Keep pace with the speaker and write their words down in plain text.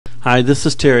Hi, this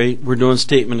is Terry. We're doing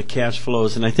statement of cash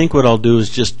flows, and I think what I'll do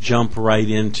is just jump right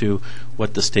into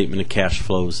what the statement of cash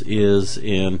flows is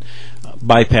and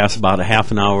bypass about a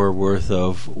half an hour worth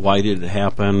of why did it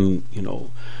happen,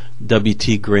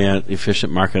 WT grant,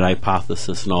 efficient market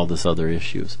hypothesis, and all this other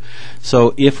issues.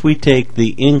 So if we take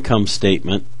the income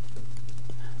statement,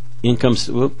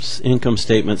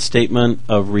 statement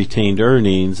of retained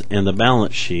earnings, and the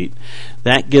balance sheet,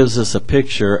 that gives us a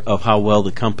picture of how well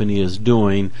the company is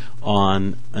doing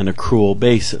on an accrual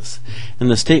basis.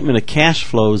 And the statement of cash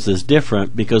flows is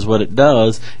different because what it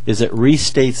does is it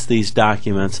restates these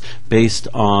documents based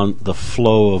on the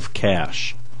flow of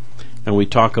cash. And we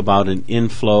talk about an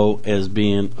inflow as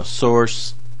being a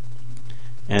source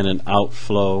and an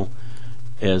outflow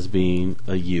as being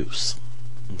a use.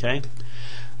 Okay?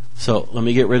 So let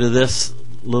me get rid of this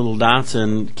little dots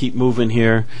and keep moving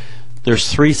here.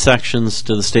 There's three sections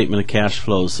to the statement of cash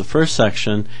flows. The first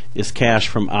section is cash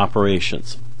from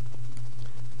operations.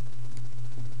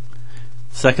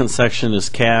 Second section is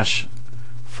cash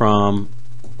from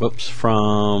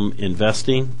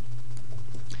investing.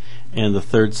 And the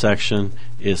third section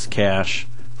is cash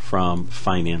from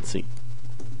financing.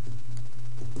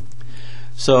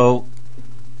 So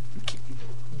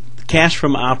cash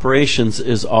from operations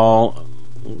is all,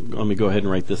 let me go ahead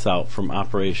and write this out, from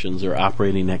operations or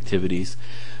operating activities.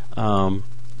 It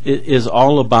is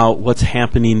all about what's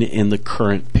happening in the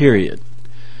current period.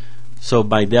 So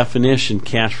by definition,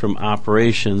 cash from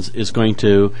operations is going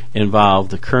to involve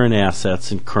the current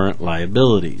assets and current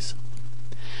liabilities.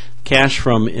 Cash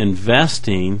from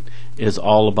investing is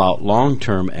all about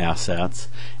long-term assets,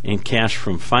 and cash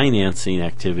from financing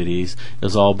activities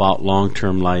is all about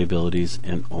long-term liabilities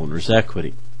and owner's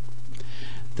equity.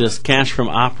 This cash from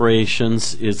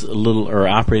operations is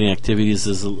operating activities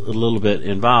is a little bit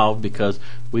involved because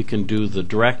we can do the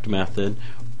direct method.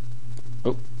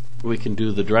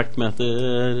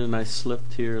 And I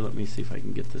slipped here. Let me see if I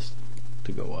can get this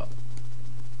to go up.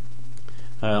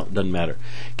 Well, it doesn't matter.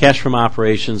 Cash from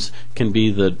operations can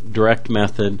be the direct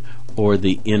method or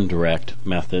the indirect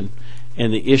method.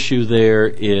 And the issue there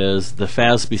is the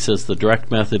FASB says the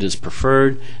direct method is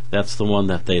preferred. That's the one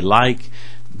that they like.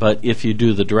 But if you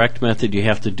do the direct method, you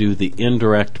have to do the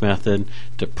indirect method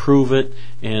to prove it.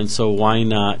 And so why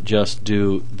not just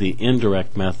do the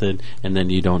indirect method, and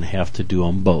then you don't have to do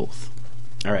them both.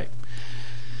 All right.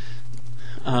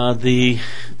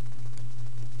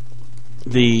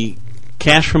 The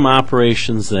cash from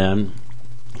operations then,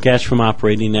 cash from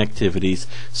operating activities,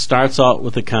 starts out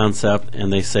with a concept,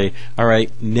 and they say, all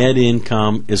right, net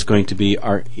income is going to be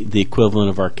the equivalent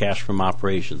of our cash from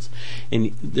operations.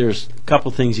 And there's a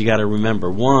couple things you got to remember.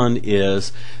 One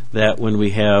is that when we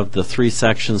have the three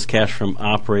sections, cash from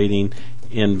operating,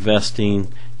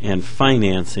 investing, and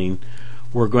financing,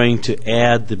 we're going to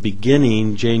add the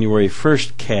beginning January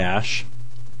 1st cash,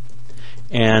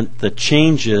 and the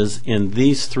changes in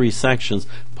these three sections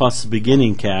plus the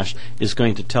beginning cash is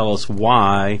going to tell us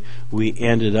why we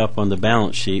ended up on the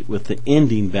balance sheet with the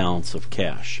ending balance of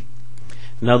cash.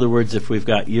 In other words, if we've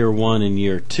got year 1 and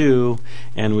year 2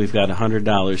 and we've got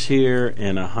 $100 here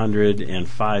and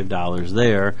 $105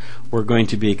 there, we're going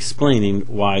to be explaining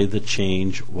why the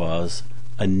change was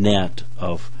a net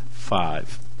of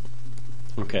 5.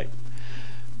 Okay,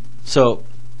 so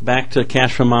back to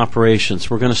cash from operations.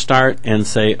 We're going to start and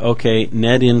say, okay,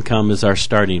 net income is our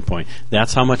starting point.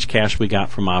 That's how much cash we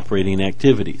got from operating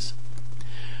activities.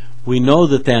 We know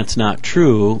that that's not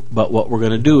true, but what we're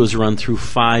going to do is run through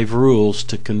 5 rules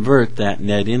to convert that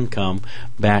net income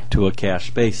back to a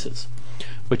cash basis.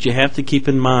 What you have to keep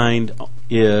in mind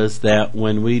is that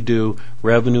when we do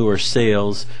revenue or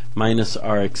sales minus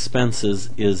our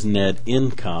expenses is net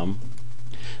income,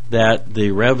 that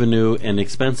the revenue and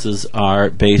expenses are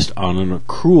based on an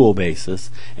accrual basis,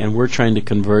 and we're trying to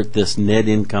convert this net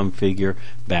income figure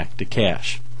back to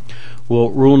cash. Well,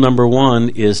 rule number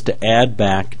 1 is to add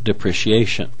back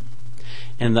depreciation.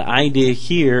 And the idea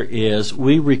here is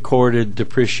we recorded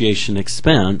depreciation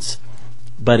expense,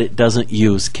 but it doesn't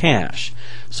use cash.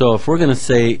 So if we're going to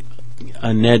say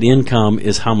a net income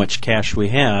is how much cash we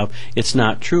have, it's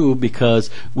not true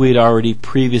because we'd already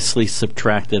previously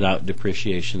subtracted out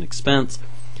depreciation expense.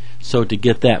 So to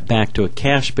get that back to a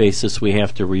cash basis, we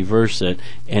have to reverse it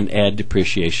and add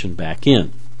depreciation back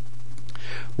in.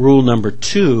 Rule number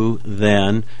 2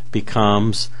 then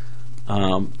becomes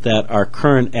that our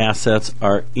current assets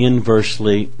are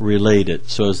inversely related.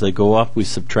 So as they go up, we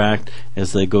subtract.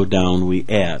 As they go down, we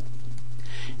add.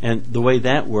 And the way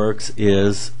that works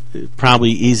is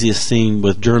probably easiest seen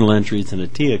with journal entries in a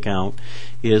T account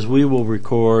is we will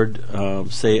record,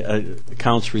 say,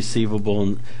 accounts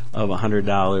receivable of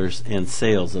 $100 and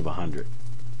sales of $100.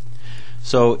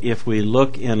 So if we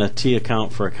look in a T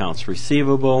account for accounts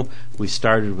receivable, we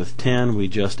started with 10, we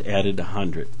just added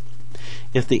 100.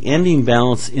 If the ending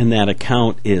balance in that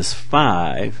account is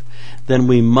 5, then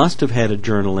we must have had a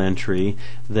journal entry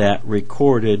that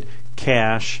recorded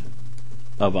cash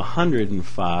of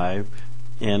 105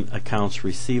 and accounts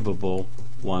receivable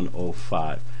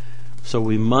 105. So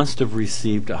we must have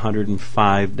received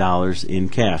 $105 in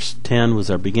cash. 10 was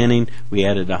our beginning, we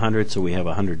added 100, so we have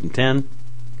 110,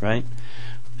 right?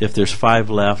 If there's 5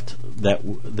 left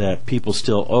that people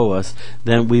still owe us,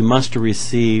 then we must have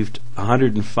received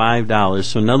 $105.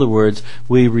 So in other words,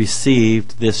 we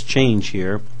received this change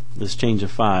here, this change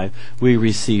of 5. We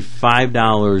received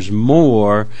 $5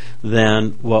 more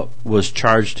than what was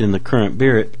charged in the current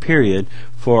period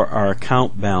for our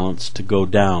account balance to go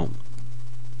down.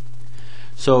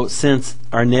 So since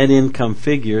our net income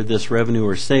figure, this revenue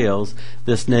or sales,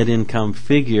 this net income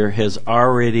figure has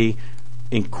already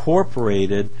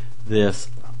incorporated this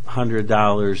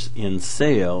 $100 in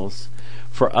sales,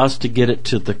 for us to get it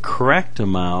to the correct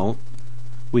amount,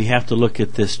 we have to look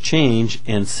at this change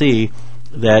and see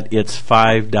that it's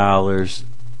 $5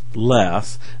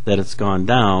 less, that it's gone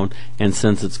down, and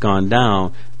since it's gone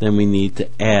down, then we need to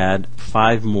add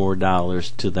 $5 more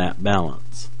to that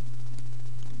balance.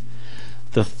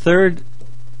 The third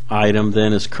item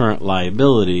then is current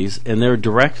liabilities, and they're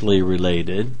directly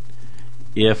related.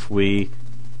 If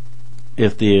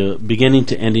the beginning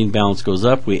to ending balance goes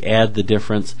up, we add the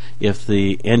difference. If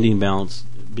the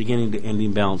beginning to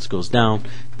ending balance goes down,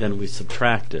 then we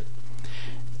subtract it.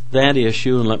 That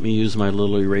issue, and let me use my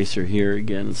little eraser here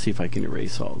again and see if I can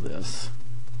erase all this.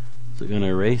 Is it going to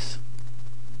erase?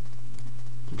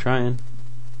 I'm trying.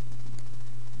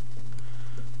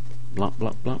 Blop,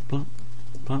 blop, blop, blop,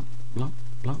 blop, blop,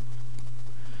 blop.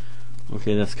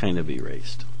 Okay, that's kind of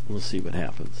erased. We'll see what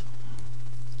happens.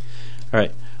 All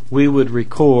right. We would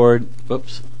record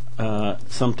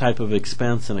some type of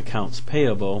expense in accounts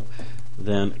payable,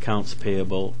 then accounts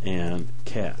payable and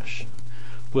cash.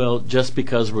 Well, just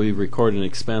because we record an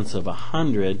expense of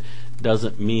 100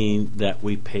 doesn't mean that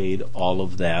we paid all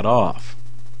of that off.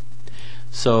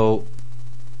 So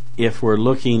if we're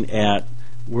looking at,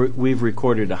 we've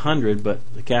recorded 100 but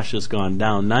the cash has gone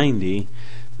down 90,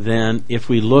 then if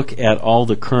we look at all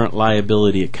the current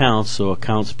liability accounts, so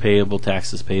accounts payable,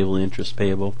 taxes payable, interest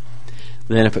payable,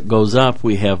 then if it goes up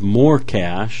we have more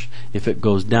cash, if it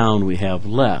goes down we have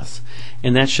less.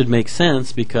 And that should make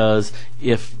sense, because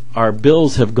if our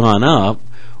bills have gone up,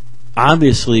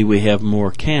 obviously we have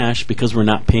more cash because we're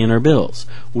not paying our bills.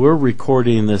 We're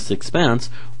recording this expense,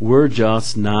 we're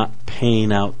just not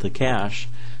paying out the cash,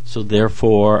 so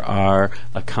therefore our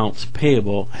accounts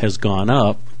payable has gone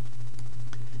up.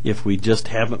 If we just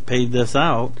haven't paid this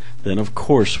out, then of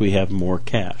course we have more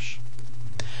cash.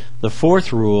 The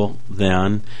fourth rule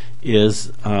then is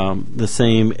the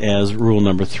same as rule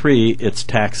number 3. It's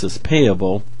taxes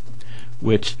payable,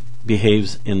 which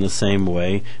behaves in the same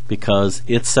way because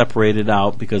it's separated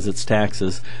out because it's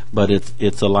taxes, but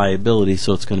it's a liability,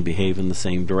 so it's going to behave in the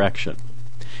same direction.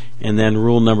 And then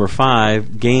rule number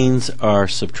 5, gains are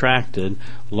subtracted,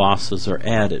 losses are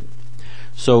added.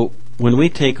 So when we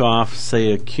take off,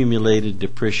 say, accumulated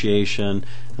depreciation,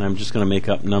 and I'm just going to make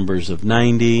up numbers of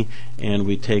 90, and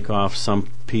we take off some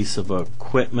piece of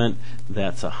equipment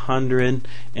that's 100,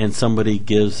 and somebody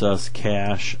gives us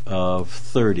cash of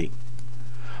 30.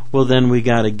 Well, then we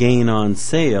got a gain on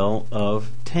sale of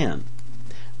 10.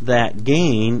 That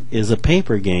gain is a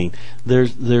paper gain.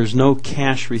 There's no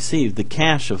cash received. The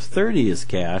cash of 30 is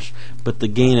cash, but the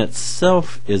gain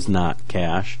itself is not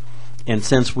cash. And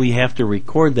since we have to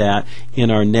record that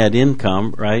in our net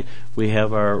income, right, we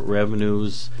have our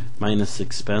revenues minus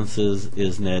expenses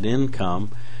is net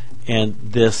income, and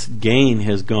this gain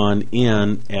has gone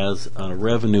in as a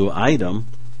revenue item,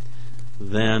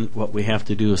 then what we have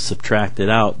to do is subtract it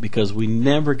out, because we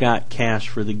never got cash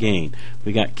for the gain.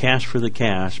 We got cash for the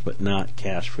cash, but not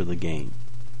cash for the gain.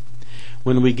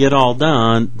 When we get all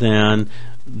done, then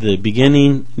the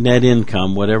beginning net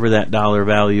income, whatever that dollar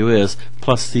value is,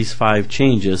 plus these 5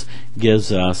 changes,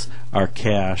 gives us our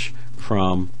cash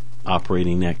from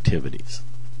operating activities.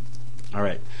 All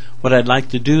right. What I'd like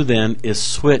to do then is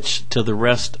switch to the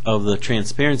rest of the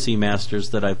Transparency Masters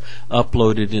that I've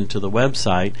uploaded into the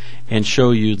website and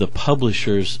show you the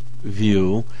publisher's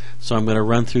view. So I'm going to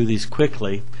run through these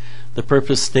quickly. The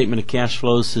purpose statement of cash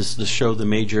flows is to show the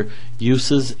major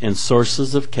uses and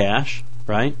sources of cash,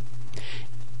 right?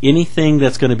 Anything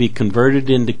that's going to be converted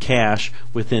into cash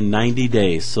within 90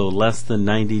 days, so less than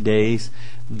 90 days,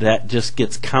 that just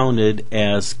gets counted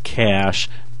as cash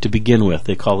to begin with.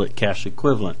 They call it cash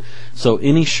equivalent. So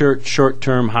any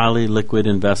short-term, highly liquid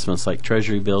investments like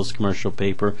treasury bills, commercial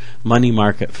paper, money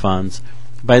market funds,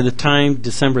 by the time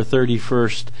December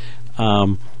 31st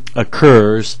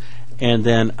occurs, and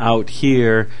then out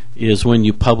here is when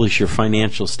you publish your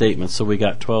financial statements. So we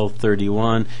got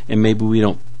 12/31, and maybe we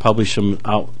don't publish them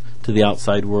out to the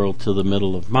outside world till the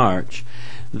middle of March.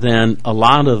 Then a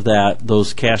lot of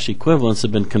those cash equivalents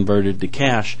have been converted to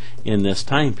cash in this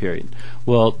time period.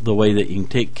 Well, the way that you can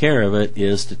take care of it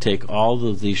is to take all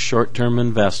of these short-term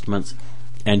investments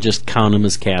and just count them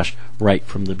as cash right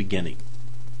from the beginning.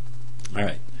 All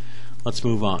right, let's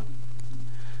move on.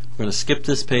 We're going to skip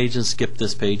this page and skip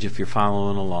this page if you're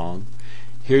following along.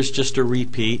 Here's just a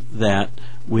repeat that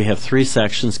we have 3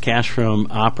 sections: cash from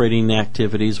operating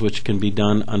activities, which can be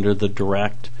done under the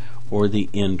direct or the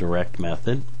indirect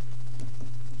method,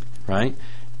 right?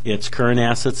 It's current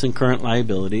assets and current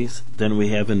liabilities. Then we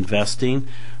have investing,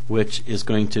 which is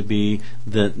going to be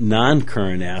the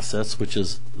non-current assets, which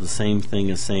is the same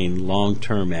thing as saying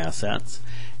long-term assets.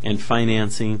 And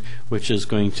financing, which is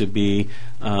going to be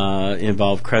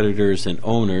involve creditors and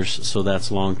owners, so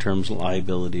that's long-term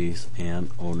liabilities and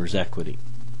owner's equity.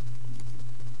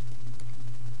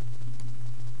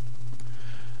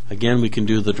 Again, we can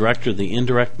do the direct or the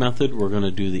indirect method. We're going to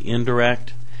do the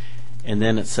indirect, and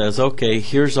then it says, okay,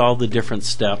 here's all the different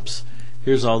steps.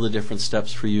 Here's all the different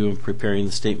steps for you in preparing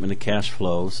the statement of cash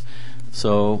flows.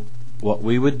 So what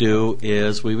we would do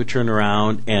is we would turn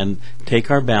around and take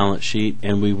our balance sheet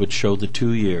and we would show the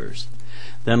 2 years.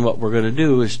 Then what we're going to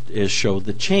do is show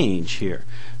the change here.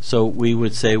 So we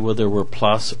would say whether we're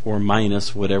plus or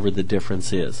minus whatever the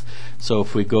difference is. So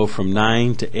if we go from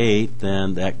 9 to 8,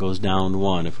 then that goes down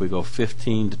 1. If we go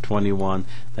 15 to 21,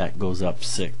 that goes up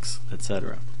 6,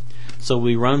 etc. So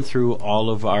we run through all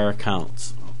of our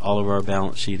accounts, all of our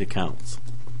balance sheet accounts.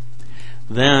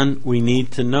 Then we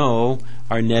need to know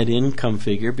our net income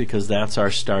figure because that's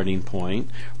our starting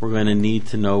point. We're going to need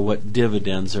to know what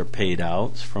dividends are paid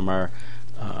out from our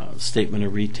statement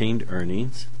of retained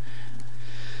earnings.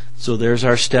 So there's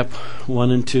our step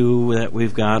 1 and 2 that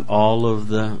we've got all of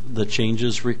the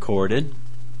changes recorded.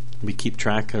 We keep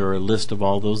track or a list of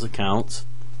all those accounts.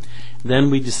 Then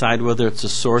we decide whether it's a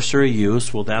source or a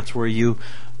use. Well, that's where you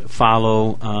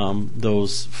follow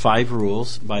those 5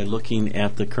 rules by looking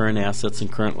at the current assets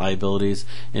and current liabilities,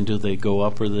 and do they go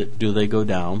up or do they go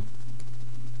down.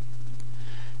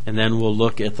 And then we'll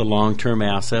look at the long-term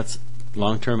assets,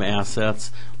 long-term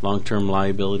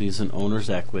liabilities, and owner's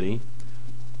equity.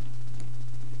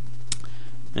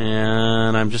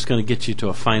 And I'm just going to get you to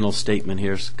a final statement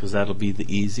here because that'll be the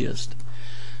easiest.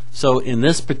 So in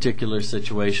this particular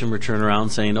situation, we're turning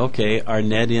around saying, okay, our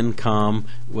net income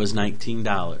was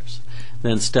 $19.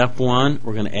 Then step 1,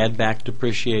 we're going to add back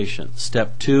depreciation.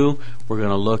 Step 2, we're going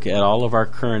to look at all of our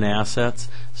current assets.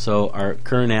 So our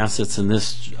current assets in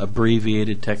this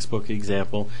abbreviated textbook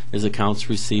example is accounts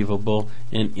receivable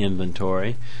and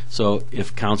inventory. So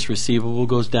if accounts receivable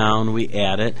goes down, we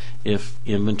add it. If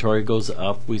inventory goes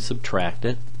up, we subtract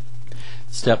it.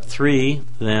 Step 3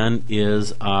 then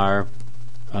is our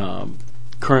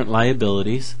current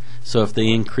liabilities. So if they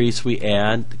increase, we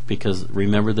add, because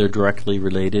remember they're directly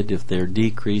related. If they're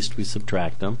decreased, we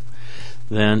subtract them.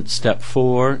 Then step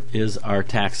 4 is our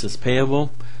taxes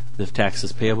payable. If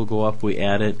taxes payable go up, we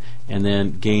add it, and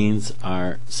then gains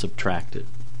are subtracted.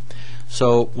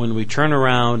 So when we turn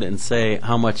around and say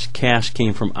how much cash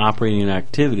came from operating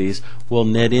activities, well,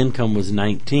 net income was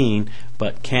 19,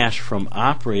 but cash from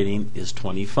operating is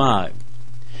 25.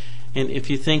 And if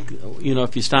you think,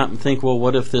 if you stop and think, well,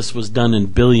 what if this was done in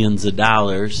billions of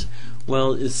dollars?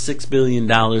 Well, is $6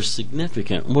 billion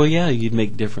significant? Well, yeah, you'd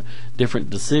make different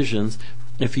decisions.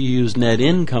 If you use net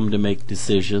income to make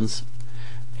decisions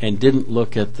and didn't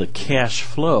look at the cash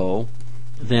flow,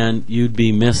 then you'd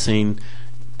be missing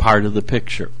part of the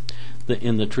picture.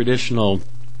 In the traditional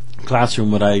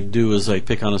classroom, what I do is I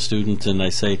pick on a student and I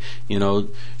say,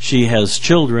 she has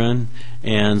children,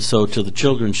 and so to the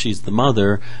children she's the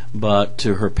mother, but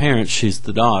to her parents she's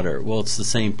the daughter. Well, it's the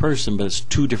same person, but it's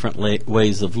 2 different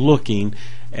ways of looking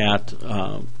at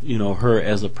her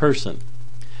as a person.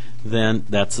 Then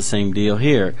that's the same deal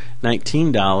here.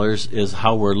 $19 is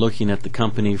how we're looking at the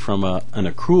company from an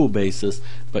accrual basis,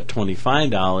 but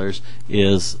 $25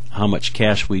 is how much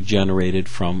cash we generated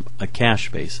from a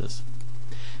cash basis.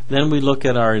 Then we look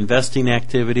at our investing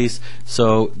activities.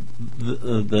 So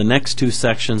the next 2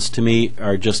 sections to me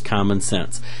are just common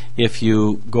sense. If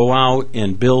you go out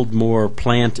and build more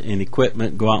plant and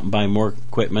equipment, go out and buy more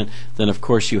equipment, then of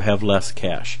course you have less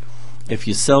cash. If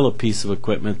you sell a piece of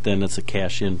equipment, then it's a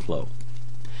cash inflow.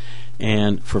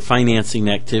 And for financing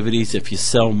activities, if you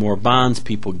sell more bonds,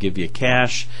 people give you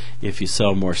cash. If you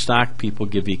sell more stock, people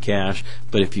give you cash.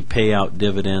 But if you pay out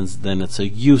dividends, then it's a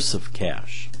use of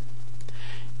cash.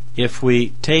 If we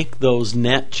take those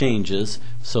net changes,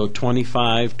 so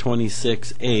 25,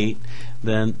 26, 8,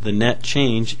 then the net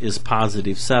change is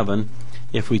positive 7.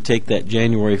 If we take that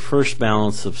January 1st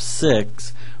balance of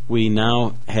 6, we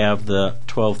now have the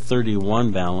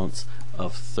 12/31 balance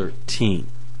of 13.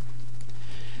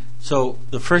 So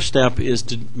the first step is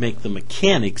to make the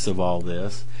mechanics of all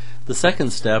this. The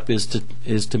second step is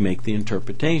to make the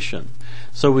interpretation.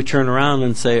 So we turn around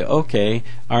and say, okay,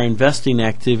 our investing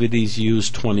activities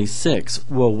use 26.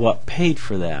 Well, what paid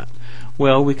for that?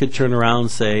 Well, we could turn around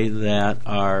and say that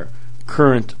our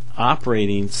current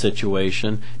operating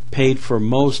situation paid for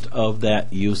most of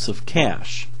that use of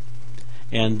cash,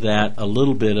 and that a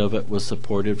little bit of it was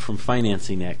supported from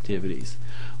financing activities.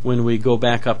 When we go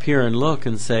back up here and look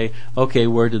and say, okay,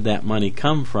 where did that money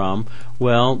come from?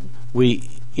 Well, we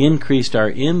increased our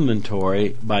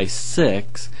inventory by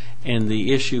 6, and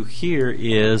the issue here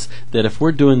is that if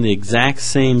we're doing the exact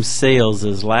same sales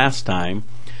as last time,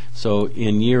 so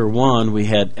in year 1 we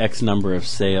had X number of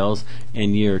sales,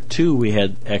 in year 2 we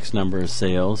had X number of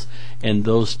sales, and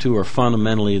those two are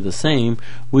fundamentally the same,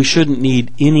 we shouldn't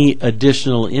need any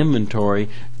additional inventory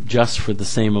just for the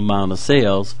same amount of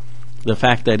sales. The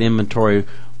fact that inventory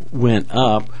went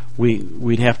up,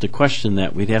 we'd have to question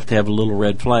that. We'd have to have a little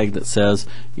red flag that says,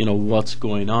 you know, what's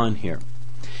going on here.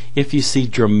 If you see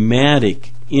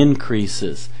dramatic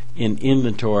increases in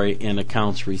inventory and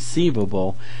accounts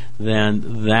receivable,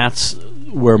 then that's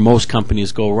where most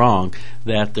companies go wrong,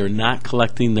 that they're not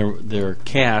collecting their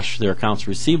cash, their accounts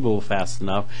receivable fast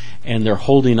enough, and they're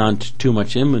holding on to too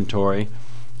much inventory.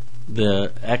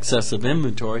 The excess of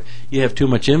inventory, you have too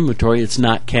much inventory, it's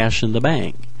not cash in the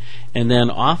bank. And then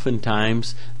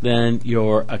oftentimes then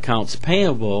your accounts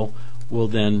payable will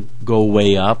then go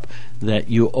way up, that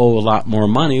you owe a lot more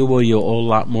money. Well, you owe a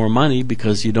lot more money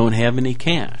because you don't have any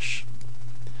cash.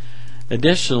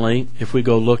 Additionally, if we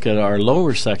go look at our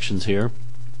lower sections here,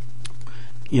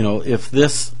 you know, if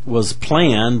this was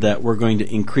planned that we're going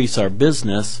to increase our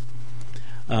business,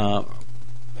 if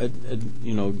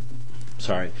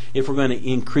we're going to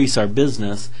increase our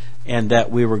business and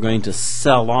that we were going to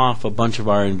sell off a bunch of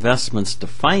our investments to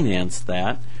finance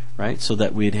that, right, so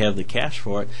that we'd have the cash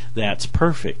for it, that's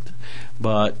perfect.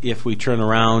 But if we turn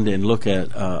around and look at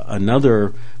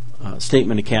another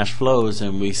statement of cash flows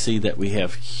and we see that we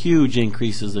have huge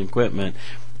increases in equipment,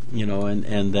 you know,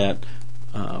 and that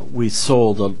we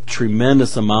sold a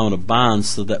tremendous amount of bonds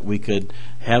so that we could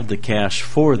have the cash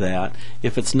for that.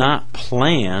 If it's not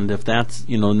planned, if that's,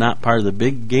 you know, not part of the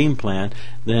big game plan,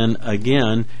 then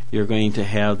again you're going to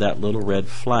have that little red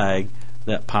flag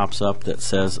that pops up that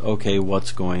says, okay,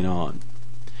 what's going on?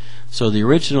 So the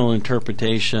original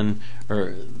interpretation,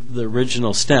 or the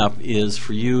original step, is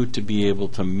for you to be able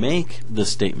to make the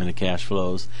statement of cash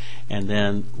flows, and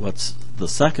then what's the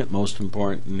second most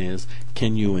important is,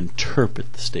 can you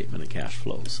interpret the statement of cash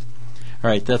flows? All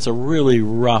right, that's a really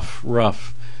rough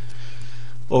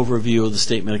overview of the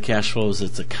statement of cash flows.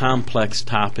 It's a complex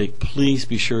topic. Please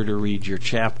be sure to read your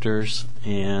chapters,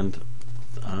 and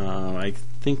I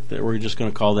think that we're just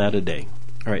going to call that a day.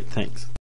 All right, thanks.